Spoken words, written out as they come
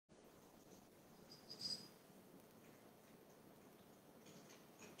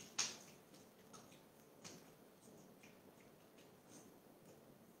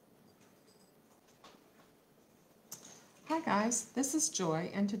Hi guys, this is Joy,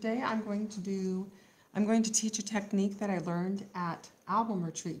 and today I'm going to teach a technique that I learned at Album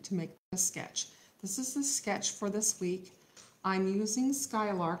Retreat to make a sketch. This is the sketch for this week. I'm using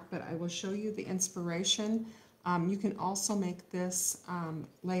Skylark, but I will show you the inspiration. You can also make this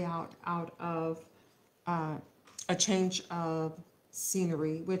layout out of a change of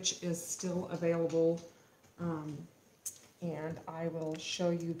scenery, which is still available, and I will show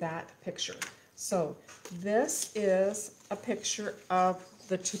you that picture. So this is a picture of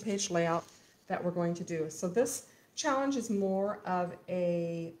the two-page layout that we're going to do. So this challenge is more of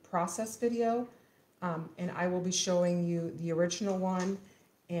a process video, and I will be showing you the original one,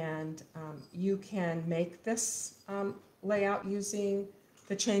 and you can make this layout using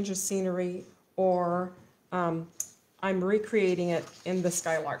the change of scenery, or I'm recreating it in the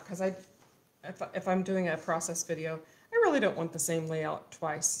Skylark, because if I'm doing a process video, I really don't want the same layout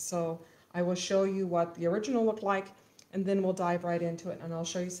twice. So I will show you what the original looked like, and then we'll dive right into it, and I'll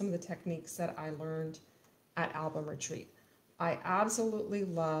show you some of the techniques that I learned at Album Retreat. I absolutely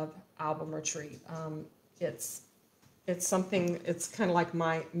love Album Retreat. It's something, it's kind of like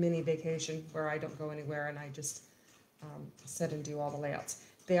my mini vacation where I don't go anywhere and I just sit and do all the layouts.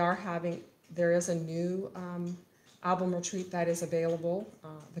 There is a new Album Retreat that is available.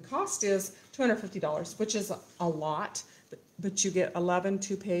 The cost is $250, which is a lot, but you get 11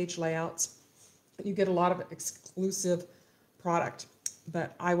 two-page layouts. You get a lot of exclusive product,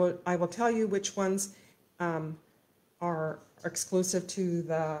 but I will tell you which ones are exclusive to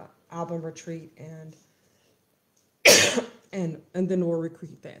the Album Retreat, and and then we'll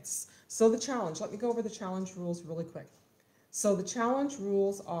recreate this. So the challenge, let me go over the challenge rules really quick. So the challenge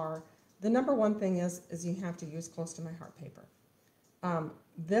rules are, the number one thing is you have to use close to my heart paper.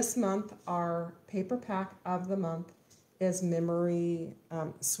 This month, our paper pack of the month is Memory,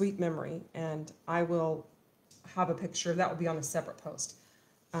 Sweet Memory, and I will have a picture that will be on a separate post.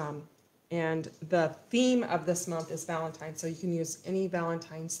 And the theme of this month is Valentine's, so you can use any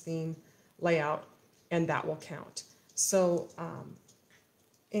Valentine's theme layout, and that will count. So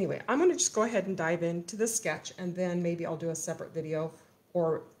anyway, I'm going to just go ahead and dive into the sketch, and then maybe I'll do a separate video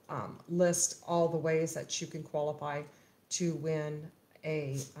or list all the ways that you can qualify to win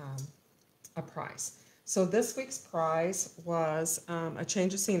a prize. So this week's prize was a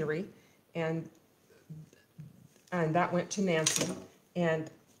change of scenery, and that went to Nancy. And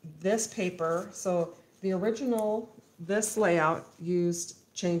this paper, so the original, this layout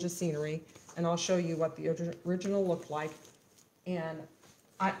used change of scenery, and I'll show you what the original looked like. And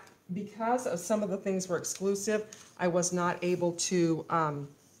because of some of the things were exclusive, I was not able to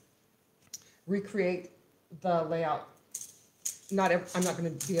recreate the layout. I'm not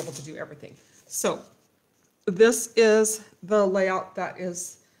going to be able to do everything. So this is the layout that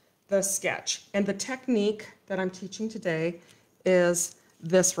is the sketch, and the technique that I'm teaching today is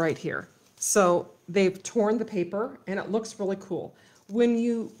this right here. So they've torn the paper, and it looks really cool. When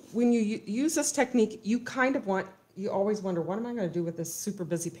you use this technique, you always wonder, what am I going to do with this super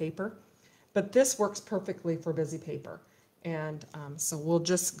busy paper? But this works perfectly for busy paper, and so we'll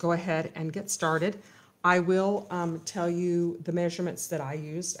just go ahead and get started. I will tell you the measurements that I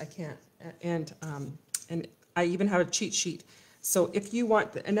used. And I even have a cheat sheet. So if you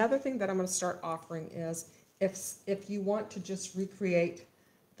want, another thing that I'm going to start offering is if you want to just recreate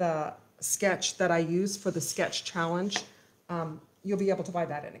the sketch that I use for the sketch challenge, you'll be able to buy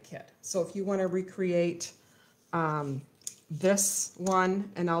that in a kit. So if you want to recreate this one,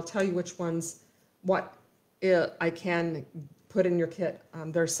 and I'll tell you which ones, I can put in your kit.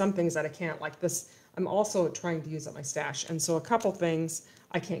 There's some things that I can't, like this. I'm also trying to use up my stash, and so a couple things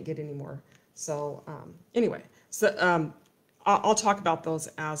I can't get anymore. So anyway, so I'll talk about those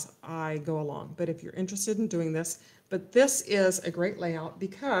as I go along. But if you're interested in doing this, but this is a great layout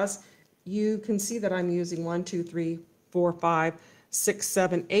because you can see that I'm using 1, 2, 3, 4, 5, 6,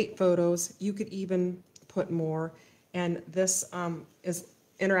 7, 8 photos. You could even put more, and this is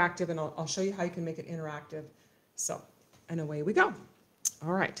interactive, and I'll show you how you can make it interactive. So, and away we go.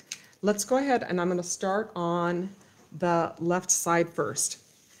 All right, let's go ahead, and I'm going to start on the left side first.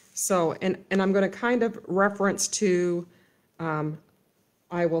 So, and I'm going to kind of reference to,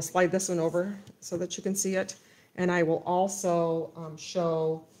 I will slide this one over so that you can see it, and I will also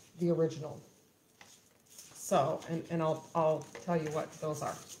show the original. So, and I'll tell you what those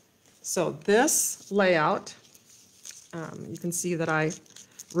are. So this layout, you can see that I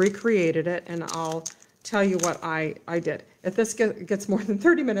recreated it, and I'll tell you what I did. If this gets more than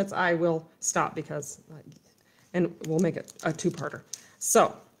 30 minutes, I will stop and we'll make it a two-parter.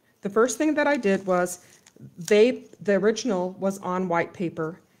 So the first thing that I did was the original was on white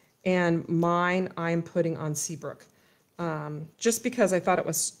paper, and mine I'm putting on Seabrook. just because I thought it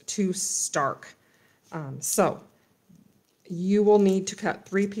was too stark. So you will need to cut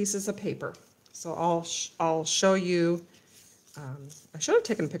 3 pieces of paper. So I'll show you, I should have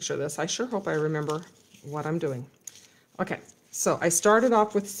taken a picture of this. I sure hope I remember what I'm doing. Okay, so I started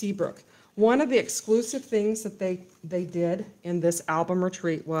off with Seabrook. One of the exclusive things that they did in this album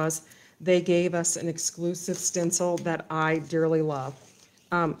retreat was they gave us an exclusive stencil that I dearly love.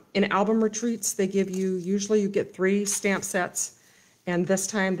 In album retreats, they give you, usually you get 3 stamp sets, and this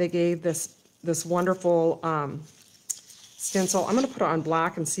time they gave this wonderful stencil. I'm going to put it on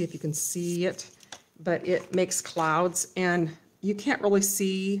black and see if you can see it, but it makes clouds, and you can't really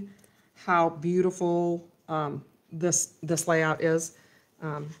see how beautiful this layout is,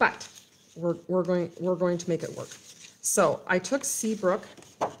 but we're going to make it work. So I took Seabrook,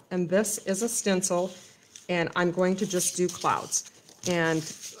 and this is a stencil, and I'm going to just do clouds. And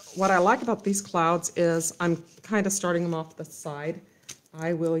what I like about these clouds is I'm kind of starting them off the side.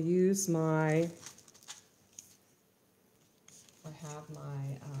 I will use my, I'll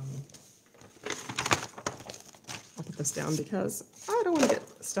put this down because I don't want to get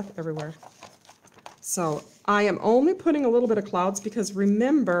stuff everywhere. So I am only putting a little bit of clouds because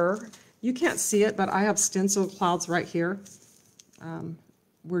remember, you can't see it, but I have stencil clouds right here.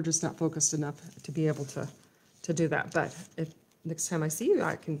 We're just not focused enough to be able to do that. But if next time I see you,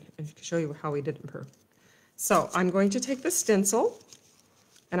 I can show you how we did improve. So I'm going to take the stencil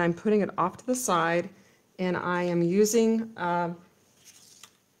and I'm putting it off to the side, and I am using a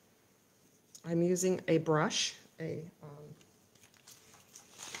brush, I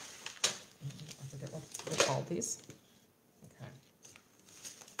forget what they're called, these. Okay.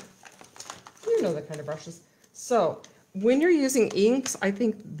 You know the kind of brushes. So when you're using inks, I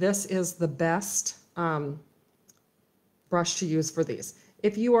think this is the best brush to use for these.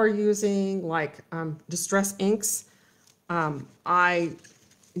 If you are using like distress inks, I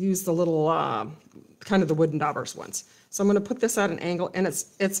use the little kind of the wooden daubers ones. So I'm going to put this at an angle, and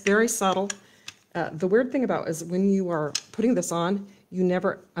it's very subtle. The weird thing about is when you are putting this on, I'm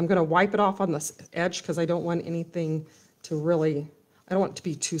going to wipe it off on this edge because I don't want anything to really, I don't want it to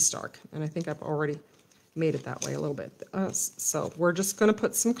be too stark. And I think I've already made it that way a little bit. So we're just going to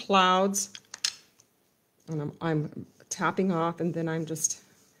put some clouds, and I'm tapping off, and then I'm just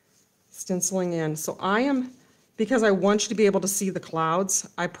stenciling in. So because I want you to be able to see the clouds,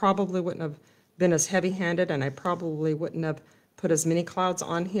 I probably wouldn't have been as heavy-handed, and I probably wouldn't have put as many clouds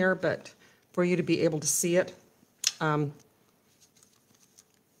on here, but for you to be able to see it, I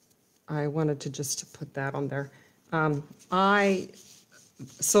wanted to just put that on there.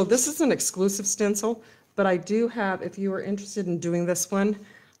 So this is an exclusive stencil, but I do have, if you are interested in doing this one,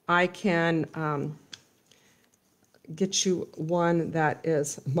 I can get you one that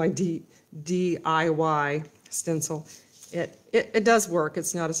is my DIY stencil. It does work.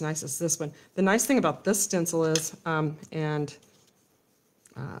 It's not as nice as this one. The nice thing about this stencil is,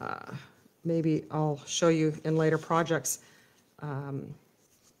 maybe I'll show you in later projects,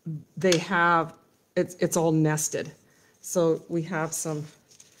 they have, it's all nested. So we have some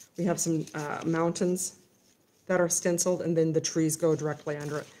mountains that are stenciled, and then the trees go directly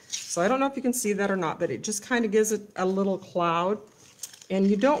under it. So I don't know if you can see that or not, but it just kind of gives it a little cloud. And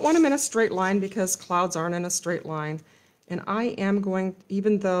you don't want them in a straight line because clouds aren't in a straight line. And I am going,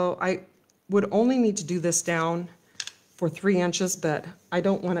 even though I would only need to do this down for 3 inches, but I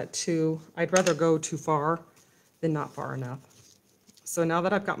don't want it to, I'd rather go too far than not far enough. So now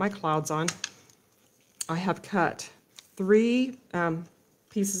that I've got my clouds on, I have cut 3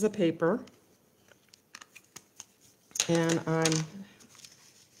 pieces of paper, and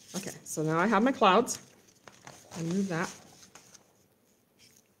okay, so now I have my clouds. I move that,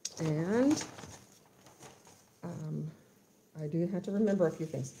 and I do have to remember a few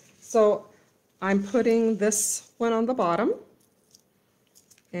things. So I'm putting this one on the bottom,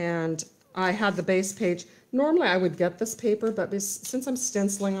 and I had the base page. Normally I would get this paper, but since I'm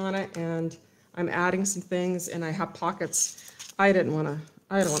stenciling on it and I'm adding some things and I have pockets, I didn't want to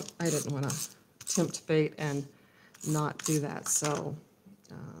tempt fate and not do that. So,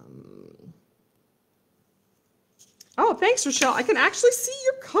 oh, thanks, Rochelle. I can actually see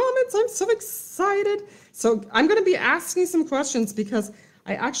your comments. I'm so excited. So I'm going to be asking some questions because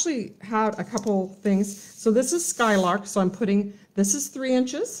I actually had a couple things. So this is Skylark. So I'm putting, this is 3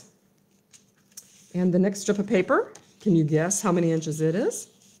 inches. And the next strip of paper, can you guess how many inches it is?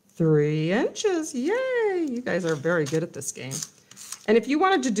 3 inches. Yay! You guys are very good at this game. And if you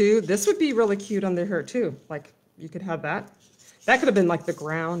wanted to do, this would be really cute on the hair too. Like you could have that. That could have been like the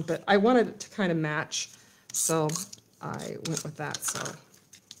ground, but I wanted it to kind of match. So I went with that.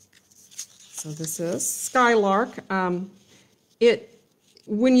 So this is Skylark.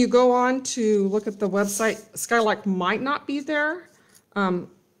 When you go on to look at the website, Skylark might not be there,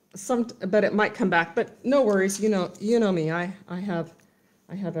 but it might come back. But no worries, you know me. I have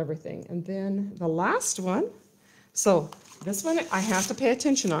everything. And then the last one. So this one I have to pay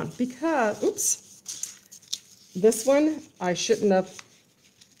attention on because, oops, this one I shouldn't have.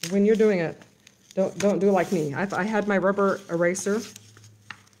 When you're doing it, don't do like me. I had my rubber eraser.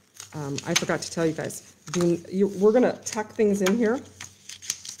 I forgot to tell you guys. We're gonna tuck things in here.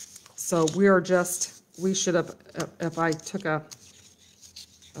 So we should have, if I took a,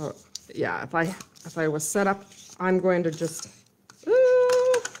 yeah, if I was set up, I'm going to just,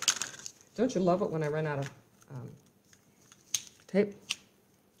 don't you love it when I run out of tape?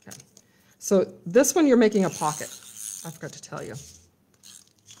 Okay. So this one you're making a pocket. I forgot to tell you.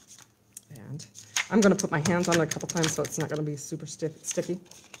 And I'm going to put my hands on it a couple times so it's not going to be super sticky.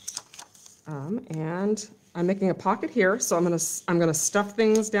 And I'm making a pocket here, so I'm gonna stuff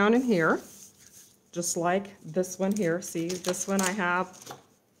things down in here, just like this one here. See, this one I have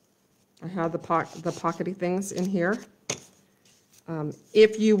the pockety things in here.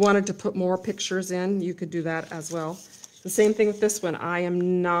 If you wanted to put more pictures in, you could do that as well. The same thing with this one. I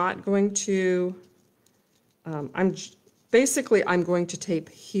am not going to. I'm going to tape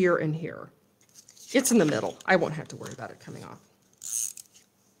here and here. It's in the middle. I won't have to worry about it coming off.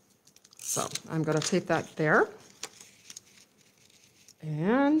 So I'm going to tape that there.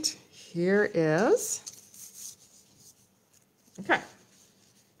 And here is, okay.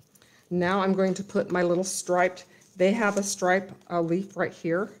 Now I'm going to put my little striped, they have a stripe leaf right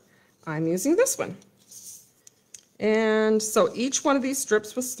here. I'm using this one. And so each one of these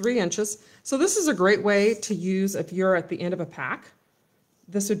strips was 3 inches. So this is a great way to use if you're at the end of a pack.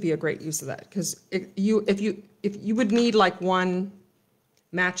 This would be a great use of that because if you would need like one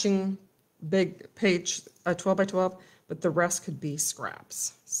matching big page, a 12 by 12, but the rest could be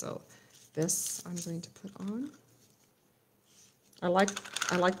scraps. So this I'm going to put on. I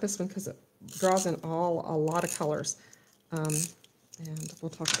like this one because it draws in a lot of colors, and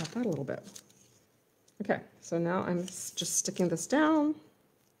we'll talk about that a little bit. Okay, so now I'm just sticking this down.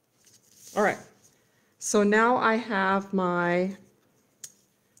 All right, so now I have my.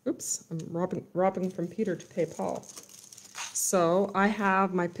 Oops, I'm robbing from Peter to pay Paul. So I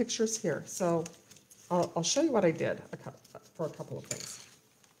have my pictures here. So I'll show you what I did for a couple of things.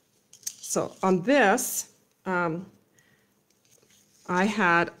 So on this, I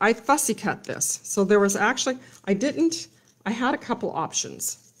fussy cut this. So there was actually, I had a couple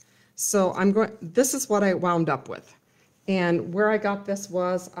options. So this is what I wound up with. And where I got this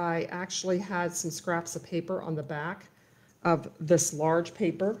was I actually had some scraps of paper on the back of this large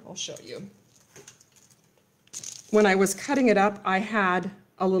paper. I'll show you. When I was cutting it up, I had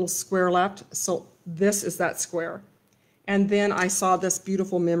a little square left, so this is that square. And then I saw this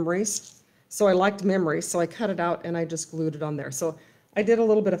beautiful memories, so I liked memories, so I cut it out and I just glued it on there. So I did a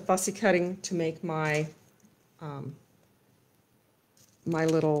little bit of fussy cutting to make my my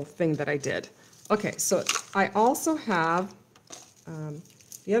little thing that I did. Okay, so I also have,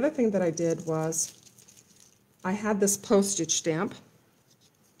 the other thing that I did was I had this postage stamp,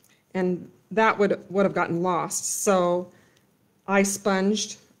 and that would have gotten lost. So I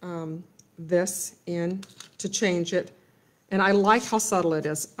sponged this in to change it. And I like how subtle it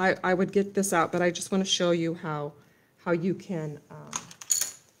is. I would get this out, but I just want to show you how you can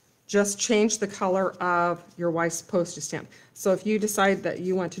just change the color of your wife's postage stamp. So if you decide that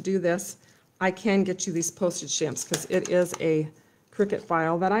you want to do this, I can get you these postage stamps because it is a Cricut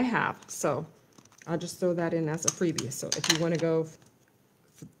file that I have. So I'll just throw that in as a freebie. So if you want to go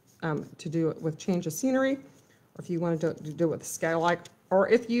to do it with change of scenery, or if you want to do it with Skylark, or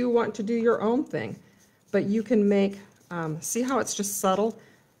if you want to do your own thing. But you can make, see how it's just subtle?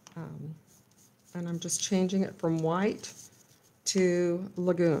 And I'm just changing it from white to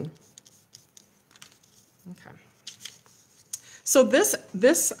lagoon. Okay. So this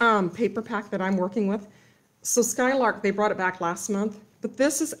paper pack that I'm working with, so Skylark, they brought it back last month, but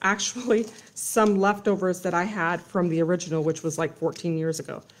this is actually some leftovers that I had from the original, which was like 14 years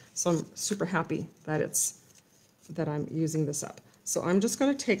ago. So I'm super happy that I'm using this up. So I'm just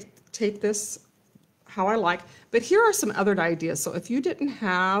going to tape this how I like. But here are some other ideas. So if you didn't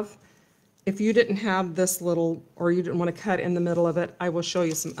have this little, or you didn't want to cut in the middle of it, I will show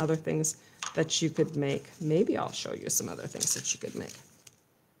you some other things that you could make. Maybe I'll show you some other things that you could make.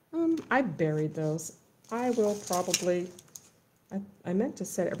 I buried those. I will probably, I meant to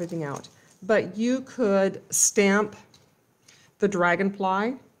set everything out, but you could stamp the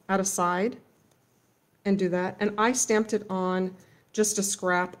dragonfly out of side and do that. And I stamped it on just a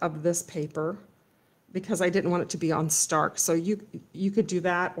scrap of this paper because I didn't want it to be on stark. So you could do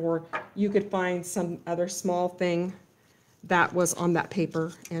that, or you could find some other small thing that was on that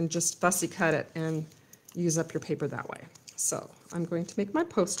paper and just fussy cut it and use up your paper that way. So I'm going to make my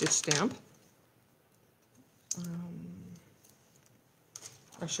postage stamp.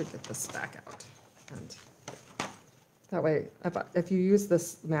 I should get this back out. And that way, if you use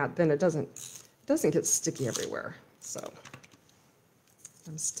this mat, then it doesn't get sticky everywhere. So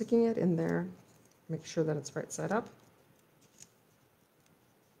I'm sticking it in there. Make sure that it's right side up.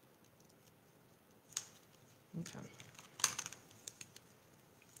 Okay.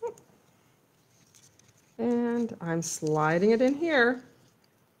 And I'm sliding it in here.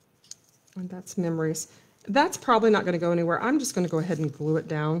 And that's memories. That's probably not going to go anywhere. I'm just going to go ahead and glue it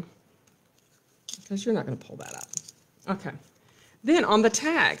down because you're not going to pull that out. Okay. Then on the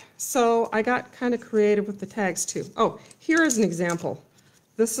tag. So I got kind of creative with the tags too. Oh, here is an example.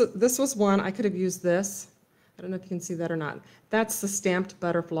 This was one. I could have used this. I don't know if you can see that or not. That's the stamped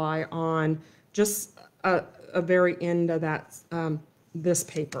butterfly on just a very end of that this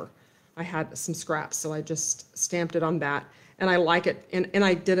paper. I had some scraps, so I just stamped it on that, and I like it. And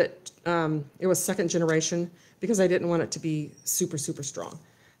I did it. It was second generation because I didn't want it to be super strong.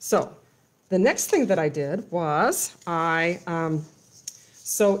 So the next thing that I did was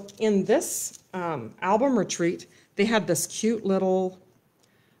so in this album retreat, they had this cute little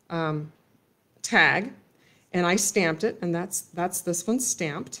tag, and I stamped it, and that's this one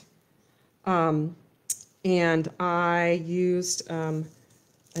stamped. And I used an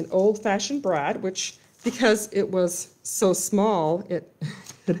old-fashioned brad, which, because it was so small, it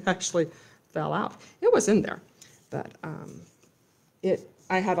actually fell out. It was in there, but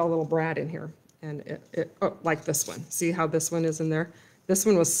I had a little brad in here, and oh, like this one. See how this one is in there? This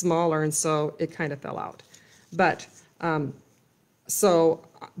one was smaller, and so it kind of fell out. But so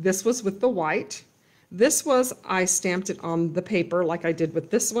this was with the white. This was, I stamped it on the paper like I did with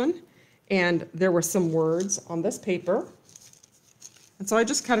this one, and there were some words on this paper. And so I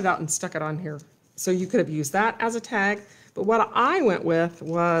just cut it out and stuck it on here. So you could have used that as a tag, but what I went with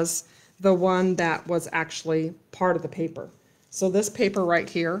was the one that was actually part of the paper. So this paper right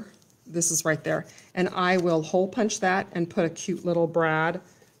here, this is right there, and I will hole punch that and put a cute little brad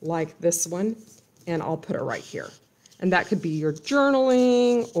like this one, and I'll put it right here. And that could be your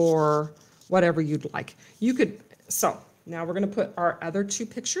journaling or whatever you'd like. You could, so now we're gonna put our other two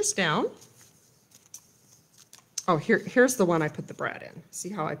pictures down. Oh, here's the one I put the brad in. See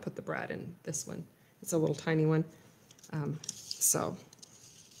how I put the brad in this one? It's a little tiny one. And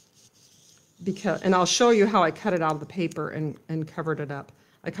I'll show you how I cut it out of the paper and covered it up.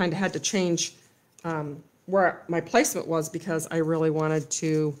 I kind of had to change where my placement was because I really wanted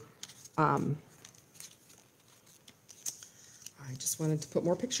to, I just wanted to put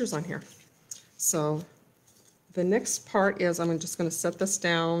more pictures on here. So the next part is I'm just going to set this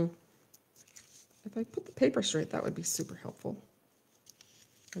down. If I put the paper straight, that would be super helpful.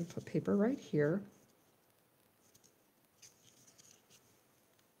 And put paper right here.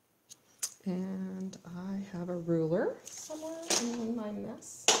 And I have a ruler somewhere in my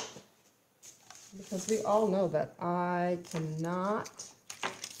mess, because we all know that I cannot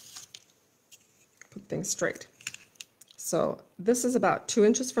put things straight. So this is about 2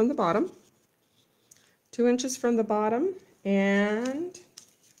 inches from the bottom, 2 inches from the bottom, and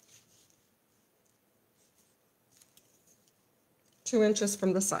 2 inches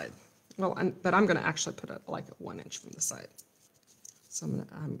from the side. Well, but I'm going to actually put it like 1 inch from the side. So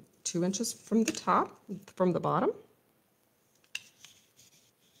I'm 2 inches from the top, from the bottom,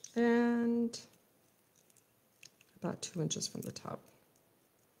 and about 2 inches from the top.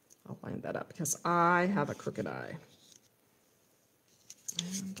 I'll line that up because I have a crooked eye.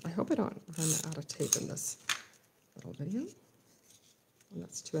 And I hope I don't run out of tape in this little video. And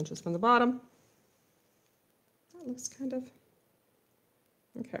that's 2 inches from the bottom. That looks kind of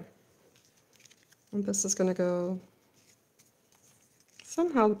okay. And this is going to go.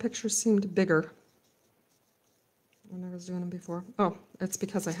 Somehow the pictures seemed bigger when I was doing them before. Oh, it's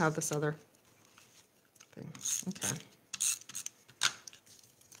because I have this other thing. Okay.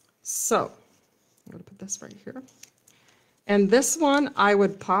 So I'm going to put this right here. And this one I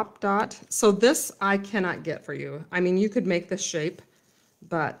would pop dot. So this I cannot get for you. I mean, you could make this shape,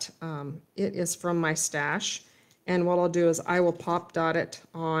 but it is from my stash. And what I'll do is I will pop dot it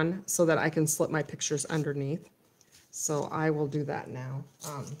on so that I can slip my pictures underneath. So I will do that now.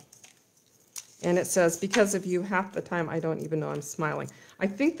 And it says, because of you, half the time I don't even know I'm smiling. I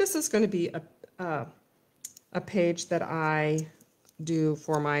think this is going to be a page that I do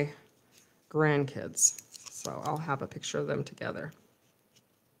for my grandkids. So I'll have a picture of them together.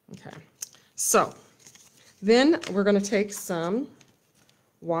 Okay, so then we're going to take some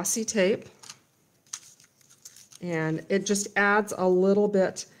washi tape, and it just adds a little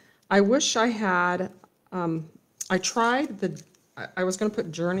bit. I wish I had, I tried I was going to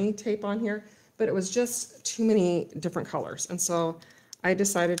put Journey tape on here, but it was just too many different colors. And so I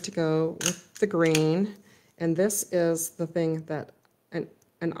decided to go with the green. And this is the thing that, and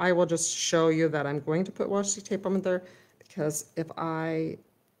I will just show you that I'm going to put washi tape on there, because if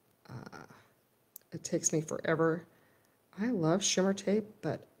it takes me forever. I love shimmer tape,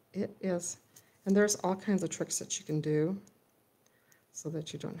 but it is, and there's all kinds of tricks that you can do so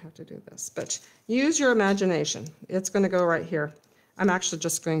that you don't have to do this. But use your imagination. It's going to go right here. I'm actually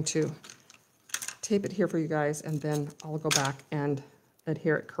just going to tape it here for you guys, and then I'll go back and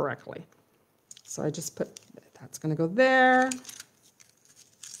adhere it correctly. So I just put, that's going to go there.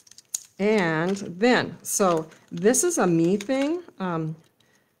 And then, so this is a me thing.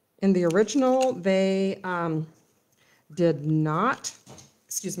 In the original, they did not,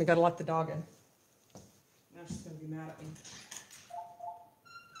 excuse me, got to let the dog in. Now she's going to be mad at me.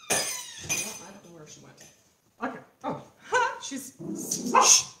 Well, I don't know where she went. Okay. Oh, ha! She's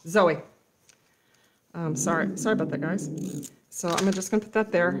Zoe. Sorry about that, guys. So I'm just going to put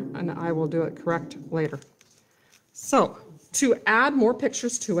that there, and I will do it correct later. So to add more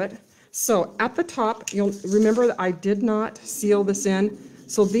pictures to it, so at the top, you'll remember that I did not seal this in.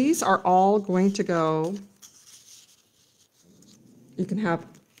 So these are all going to go. You can have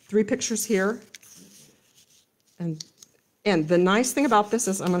 3 pictures here. And the nice thing about this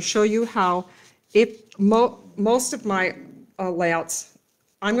is I'm going to show you how, if most of my layouts,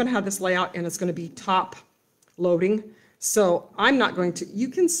 I'm going to have this layout and it's going to be top loading. So I'm not going to, you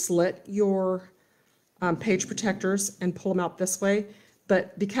can slit your page protectors and pull them out this way.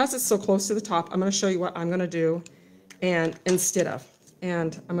 But because it's so close to the top, I'm going to show you what I'm going to do and instead of.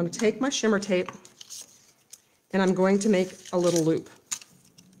 And I'm going to take my shimmer tape and I'm going to make a little loop.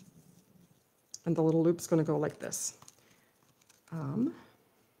 And the little loop's going to go like this.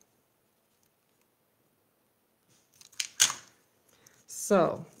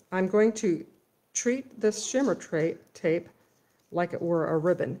 So I'm going to treat this shimmer tape like it were a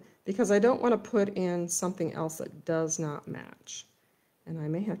ribbon, because I don't want to put in something else that does not match. And I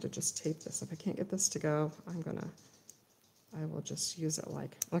may have to just tape this. If I can't get this to go, I will just use it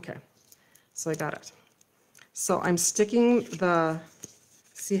like, okay. So I got it. So I'm sticking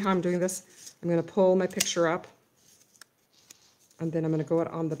see how I'm doing this? I'm going to pull my picture up, and then I'm going to go it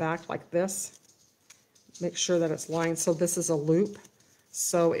on the back like this. Make sure that it's lined. So this is a loop.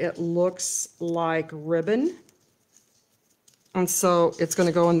 So it looks like ribbon. And so it's going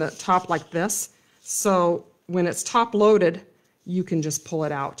to go in the top like this. So when it's top loaded, you can just pull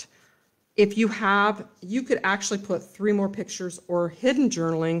it out. If you could actually put 3 more pictures or hidden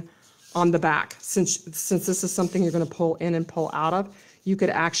journaling on the back. Since this is something you're going to pull in and pull out of, you could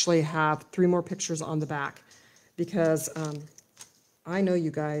actually have 3 more pictures on the back, because I know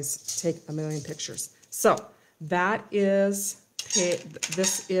you guys take a million pictures. So that is,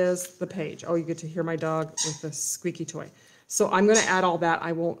 this is the page. Oh, you get to hear my dog with the squeaky toy. So I'm going to add all that.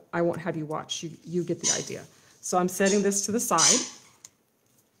 I won't have you watch. You get the idea. So I'm setting this to the side,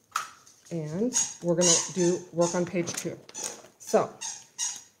 and we're going to work on page 2. So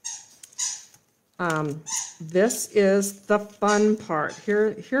this is the fun part.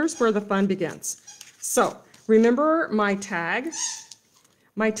 Here's where the fun begins. So remember my tag?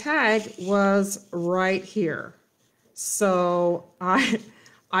 My tag was right here. So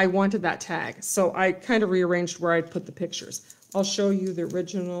I wanted that tag. So I kind of rearranged where I'd put the pictures. I'll show you the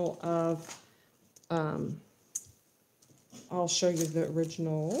original of, I'll show you the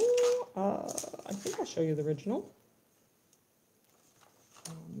original. I think I'll show you the original.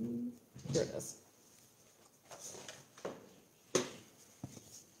 Here it is.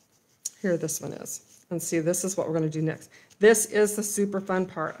 Here this one is. And see, this is what we're going to do next. This is the super fun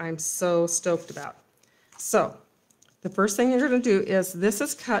part I'm so stoked about. So the first thing you're going to do is, this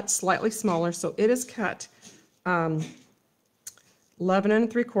is cut slightly smaller, so it is cut 11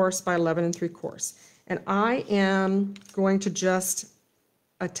 3/4 by 11 3/4. And I am going to just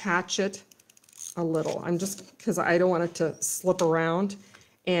attach it a little. I'm just, because I don't want it to slip around.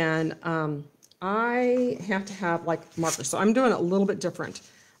 And I have to have like markers. So I'm doing it a little bit different.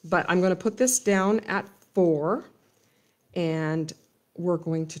 But I'm going to put this down at 4, and we're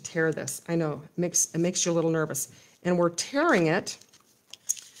going to tear this. I know, it makes you a little nervous. And we're tearing it.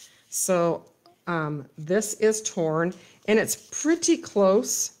 So this is torn, and it's pretty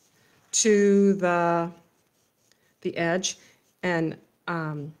close to the edge. And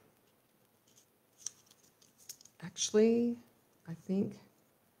actually, I think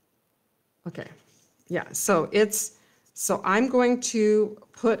Okay, yeah, so I'm going to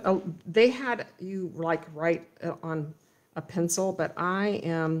put they had you like write on a pencil, but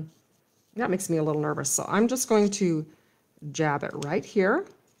that makes me a little nervous. So I'm just going to jab it right here.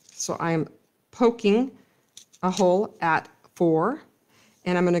 So I'm poking a hole at 4,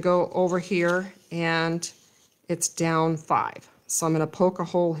 and I'm going to go over here and it's down 5. So I'm going to poke a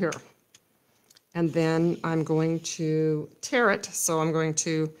hole here. And then I'm going to tear it. So I'm going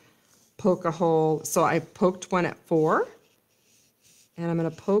to poke a hole. So I poked one at 4, and I'm going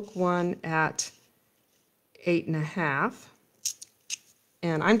to poke one at 8.5.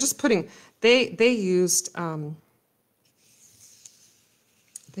 And I'm just putting, they used a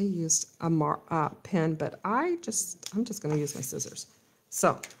pen, but I'm just going to use my scissors.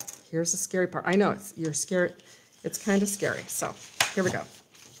 So here's the scary part. I know you're scared. It's kind of scary. So here we go.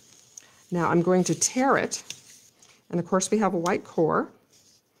 Now I'm going to tear it, and of course we have a white core.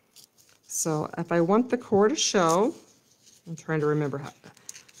 So if I want the core to show, I'm trying to remember how.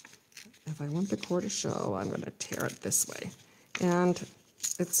 If I want the core to show, I'm going to tear it this way, and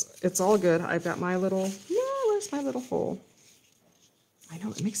it's all good. I've got my little. Where's my little hole? I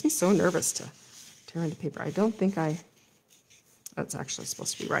know it makes me so nervous to tear into paper. I don't think that's actually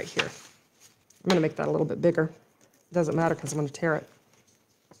supposed to be right here. I'm going to make that a little bit bigger. It doesn't matter because I'm going to tear it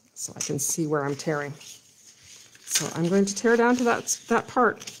so I can see where I'm tearing. So I'm going to tear down to that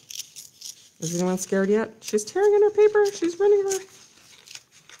part. Is anyone scared yet? She's tearing in her paper. She's running her.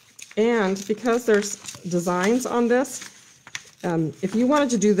 And because there's designs on this, if you wanted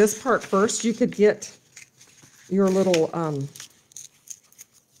to do this part first, you could get your little, I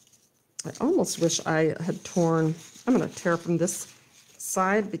almost wish I had torn, I'm going to tear from this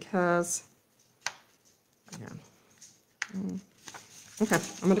side because, yeah. Okay,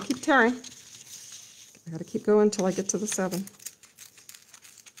 I'm going to keep tearing. I got to keep going until I get to the 7.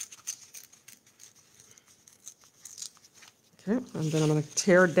 Okay, and then I'm going to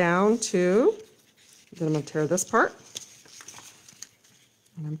tear down to, then I'm going to tear this part.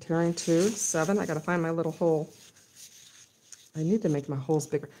 And I'm tearing to 7. I got to find my little hole. I need to make my holes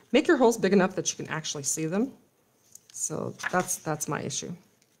bigger. Make your holes big enough that you can actually see them. So that's my issue.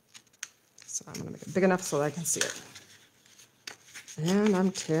 So I'm going to make it big enough so that I can see it. And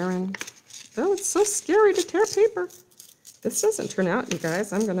I'm tearing. Oh, it's so scary to tear paper. This doesn't turn out, you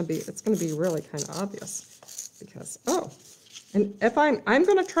guys. It's going to be really kind of obvious because, and if I'm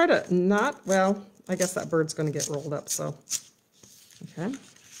going to try to not, well, I guess that bird's going to get rolled up, so, okay.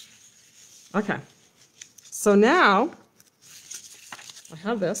 Okay, so now I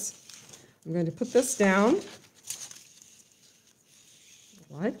have this. I'm going to put this down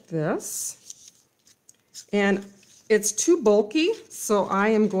like this, and it's too bulky, so I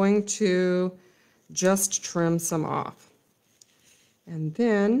am going to just trim some off. And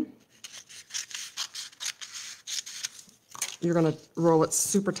then you're going to roll it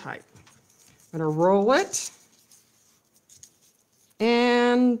super tight. I'm going to roll it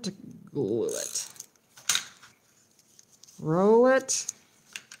and glue it. Roll it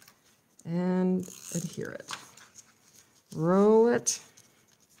and adhere it. Roll it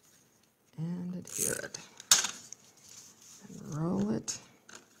and adhere it. And roll it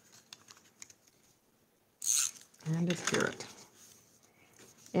and adhere it.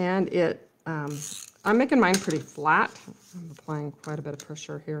 And I'm making mine pretty flat. I'm applying quite a bit of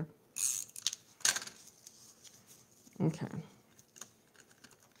pressure here. Okay.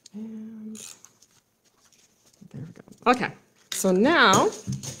 And there we go. Okay, so now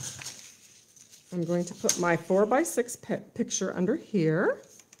I'm going to put my 4x6 picture under here.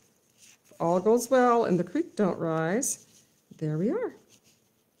 If all goes well and the creek don't rise, there we are.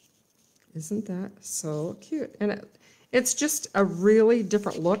 Isn't that so cute? And it's just a really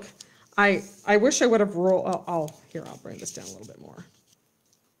different look. I wish I would have rolled, I'll bring this down a little bit more.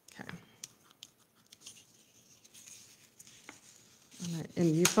 Okay.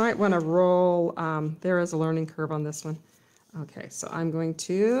 And you might want to roll, there is a learning curve on this one. Okay, so I'm going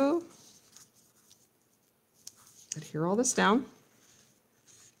to adhere all this down.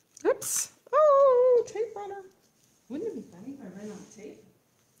 Oops. Oh, tape runner. Wouldn't it be funny if I ran out of tape?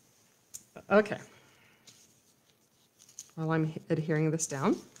 Okay. While I'm adhering this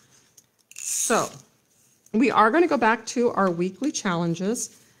down. So we are going to go back to our weekly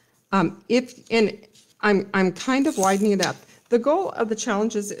challenges. I'm kind of widening it up. The goal of the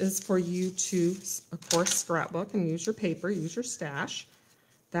challenges is for you to, of course, scrapbook and use your paper, use your stash.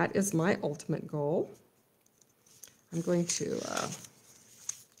 That is my ultimate goal. I'm going to,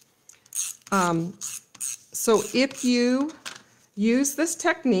 so if you use this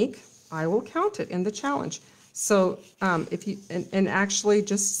technique, I will count it in the challenge. So if you, and actually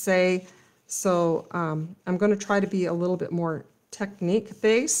just say, So I'm going to try to be a little bit more technique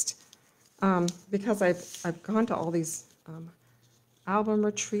based because I've gone to all these album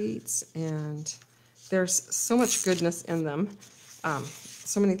retreats, and there's so much goodness in them.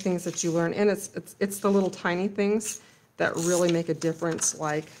 So many things that you learn, and it's the little tiny things that really make a difference,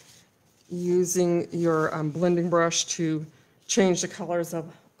 like using your blending brush to change the colors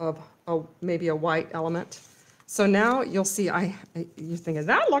of maybe a white element. So now you'll see, you're thinking,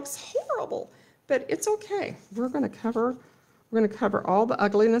 that looks horrible, but it's okay. We're going to cover all the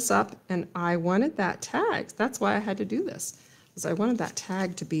ugliness up, and I wanted that tag. That's why I had to do this, because I wanted that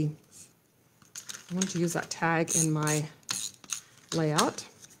tag to be, I wanted to use that tag in my layout.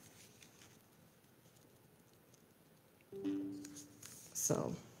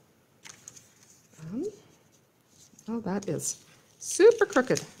 So, oh, that is super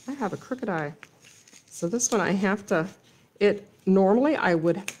crooked. I have a crooked eye. So this one I have to, normally I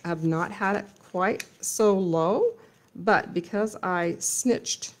would have not had it quite so low, but because I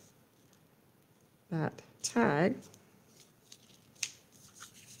snitched that tag,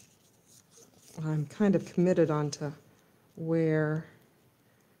 I'm kind of committed onto where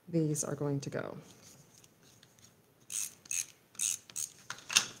these are going to go.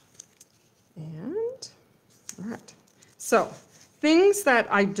 And, all right. So, things that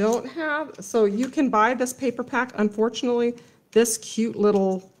I don't have, so you can buy this paper pack. Unfortunately, this cute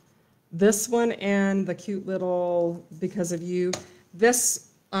little, this one and the cute little Because of You, this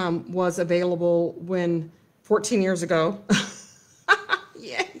was available 14 years ago.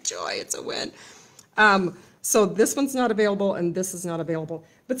 Yeah, joy, it's a win. So this one's not available and this is not available.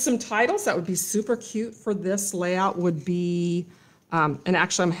 But some titles that would be super cute for this layout would be, and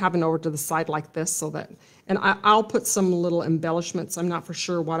actually I'm having over to the side like this so that, and I'll put some little embellishments. I'm not for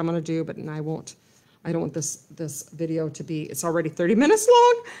sure what I'm going to do, but I don't want this video to be, it's already 30 minutes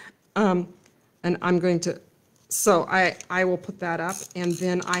long. And I'm going to, so I will put that up, and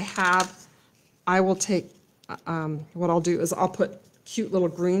then I will take, what I'll do is I'll put cute little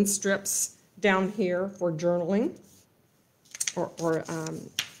green strips down here for journaling, or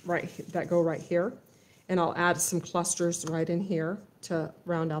that go right here. And I'll add some clusters right in here to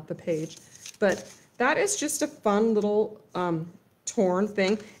round out the page. But that is just a fun little torn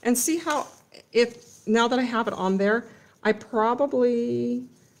thing. And see how, now that I have it on there,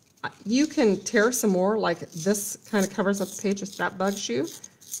 you can tear some more, like this kind of covers up the page if that bugs you.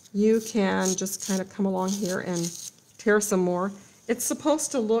 You can just kind of come along here and tear some more. It's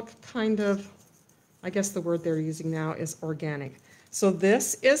supposed to look kind of, I guess the word they're using now is organic. So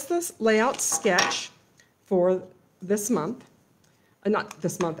this is the layout sketch for this month, not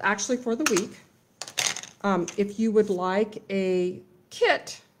this month, actually for the week. If you would like a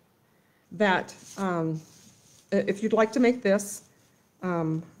kit that, if you'd like to make this,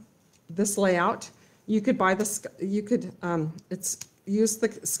 this layout, you could buy this, use the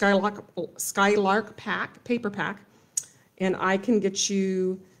Skylark Paperpack, and I can get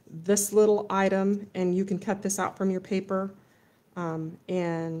you this little item, and you can cut this out from your paper.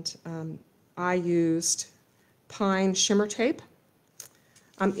 I used pine shimmer tape.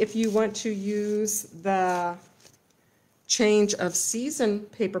 If you want to use the change of season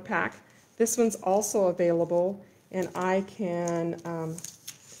paper pack, this one's also available, and I can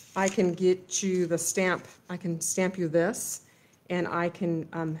get you the stamp. I can stamp you this, and I can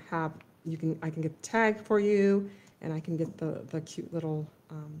I can get the tag for you, and I can get the cute little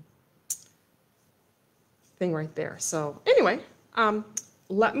thing right there. So anyway,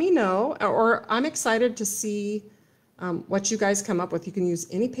 let me know, or I'm excited to see what you guys come up with. You can use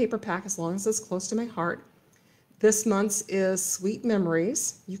any paper pack as long as it's close to my heart. This month's is Sweet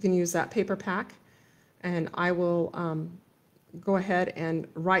Memories. You can use that paper pack, and I will go ahead and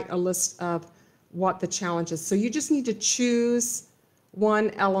write a list of what the challenge is. So you just need to choose one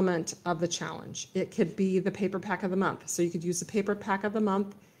element of the challenge. It could be the paper pack of the month. So you could use the paper pack of the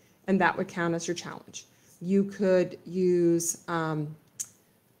month, and that would count as your challenge. You could use a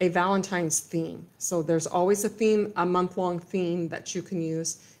Valentine's theme. So there's always a theme, a month-long theme that you can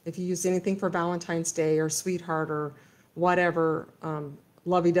use. If you use anything for Valentine's Day or Sweetheart or whatever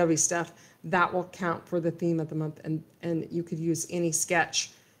lovey-dovey stuff, that will count for the theme of the month. And you could use any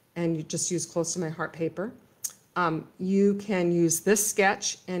sketch, and you just use Close to My Heart paper. You can use this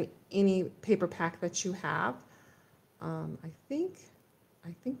sketch and any paper pack that you have. I think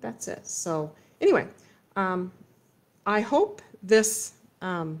that's it. So anyway, I hope this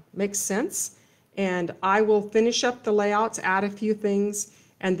makes sense, and I will finish up the layouts, add a few things,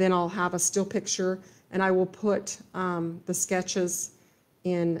 and then I'll have a still picture, and I will put the sketches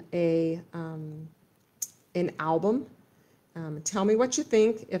in an album, Tell me what you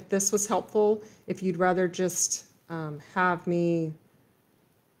think, if this was helpful, if you'd rather just have me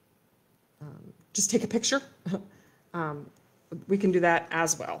just take a picture. We can do that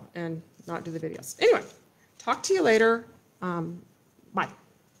as well and not do the videos. Anyway, talk to you later. Bye.